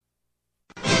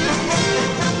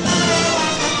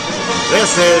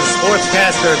This is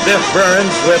sportscaster Biff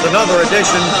Burns with another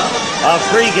edition of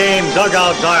Pre-Game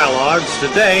Dugout Dialogues.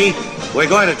 Today, we're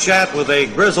going to chat with a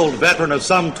grizzled veteran of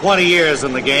some 20 years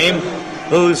in the game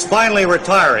who's finally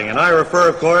retiring, and I refer,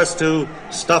 of course, to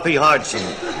Stuffy Hodgson.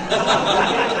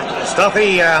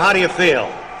 Stuffy, how do you feel?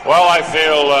 Well, I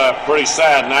feel pretty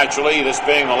sad, naturally, this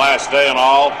being the last day and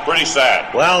all. Pretty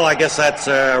sad. Well, I guess that's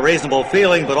a reasonable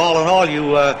feeling, but all in all,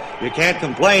 you can't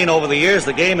complain. Over the years,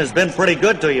 the game has been pretty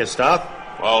good to you, Stuff.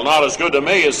 Well, not as good to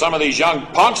me as some of these young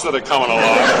punks that are coming along.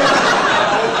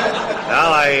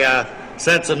 Well, I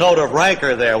sense a note of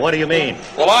rancor there. What do you mean?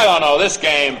 Well, I don't know. This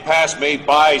game passed me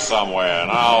by somewhere.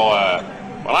 Now,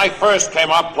 when I first came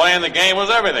up, playing the game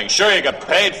was everything. Sure, you got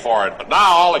paid for it, but now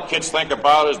all the kids think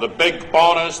about is the big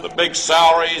bonus, the big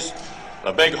salaries,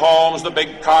 the big homes, the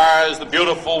big cars, the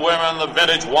beautiful women, the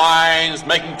vintage wines,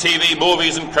 making TV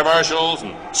movies and commercials,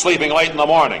 and sleeping late in the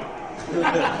morning.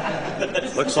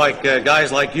 Looks like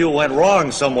guys like you went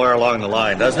wrong somewhere along the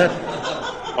line, doesn't it?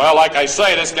 Well, like I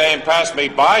say, this game passed me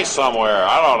by somewhere.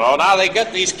 I don't know. Now they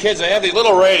get these kids, they have these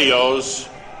little radios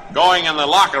going in the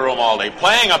locker room all day,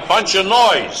 playing a bunch of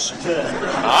noise.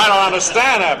 Now, I don't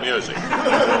understand that music.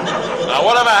 Now,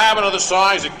 whatever happened to the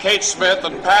songs that Kate Smith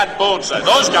and Pat Boone sang?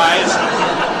 Those guys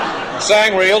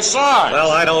sang real songs.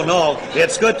 Well, I don't know.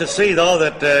 It's good to see, though,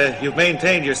 that you've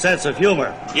maintained your sense of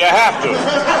humor. You have to.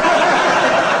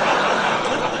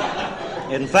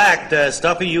 In fact,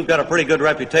 Stuffy, you've got a pretty good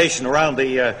reputation around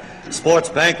the sports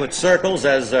banquet circles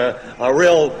as a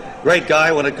real great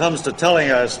guy when it comes to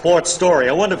telling a sports story.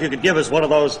 I wonder if you could give us one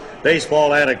of those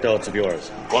baseball anecdotes of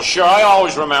yours. Well, sure. I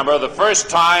always remember the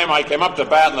first time I came up to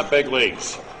bat in the big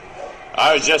leagues.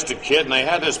 I was just a kid, and they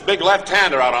had this big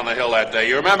left-hander out on the hill that day.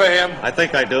 You remember him? I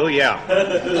think I do, yeah.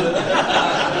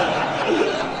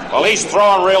 Well, he's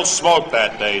throwing real smoke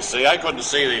that day, see? I couldn't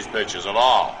see these pitches at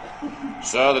all.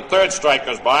 So the third strike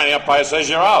goes by, and the umpire says,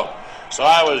 "You're out." So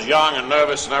I was young and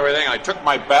nervous and everything. I took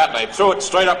my bat, and I threw it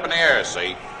straight up in the air,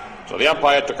 see? So the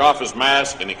umpire took off his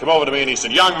mask, and he came over to me, and he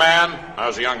said, "Young man," I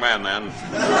was a young man then.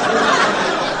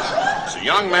 He said,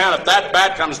 "Young man, if that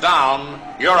bat comes down,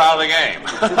 you're out of the game."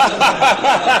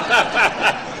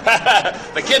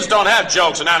 The kids don't have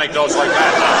jokes and anecdotes like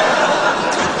that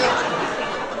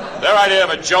now. Their idea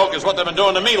of a joke is what they've been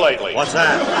doing to me lately. What's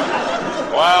that?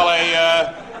 Well, they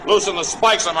loosen the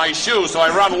spikes on my shoes so I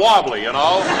run wobbly, you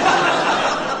know.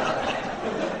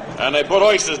 And they put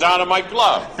oysters down in my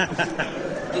glove.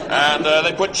 And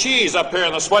they put cheese up here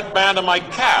in the sweatband of my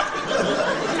cap.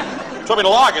 It took me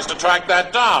till August to track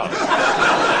that down.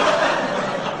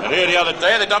 And here the other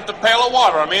day, they dumped a pail of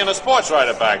water on me and the sports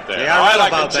writer back there. Yeah, now, I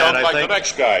like about a joke that, like the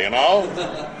next guy, you know.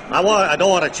 I don't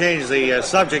want to change the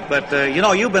subject, but,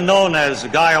 you've been known as a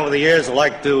guy over the years who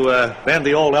like to bend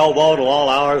the old elbow to all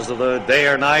hours of the day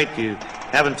or night. You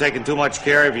haven't taken too much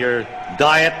care of your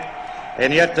diet,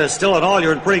 and yet, still in all,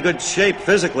 you're in pretty good shape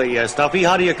physically, Stuffy.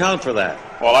 How do you account for that?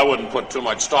 Well, I wouldn't put too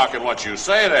much stock in what you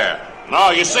say there.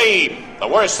 No, you see, the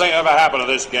worst thing that ever happened to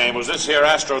this game was this here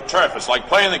AstroTurf. It's like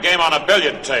playing the game on a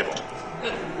billiard table.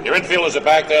 Your infielders are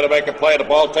back there to make a play. The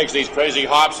ball takes these crazy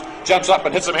hops, jumps up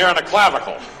and hits them here in the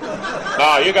clavicle.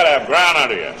 No, you got to have ground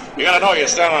under you. You got to know you're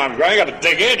standing on ground. You got to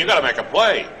dig in. You got to make a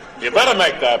play. You better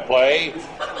make that play.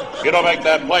 If you don't make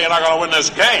that play, you're not going to win this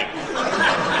game.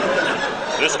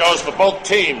 This goes for both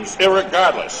teams,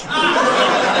 irregardless.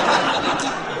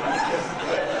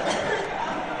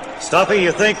 Stuffy,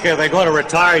 you think they're going to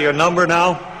retire your number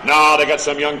now? No, they got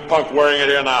some young punk wearing it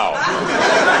here now.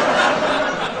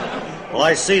 Well,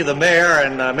 I see the mayor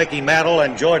and Mickey Mantle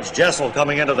and George Jessel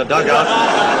coming into the dugout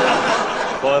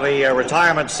for the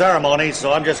retirement ceremony,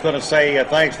 so I'm just going to say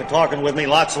thanks for talking with me.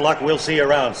 Lots of luck. We'll see you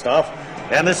around, Stuff.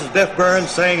 And this is Biff Burns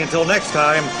saying until next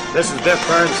time, this is Biff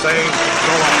Burns saying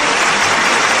so long.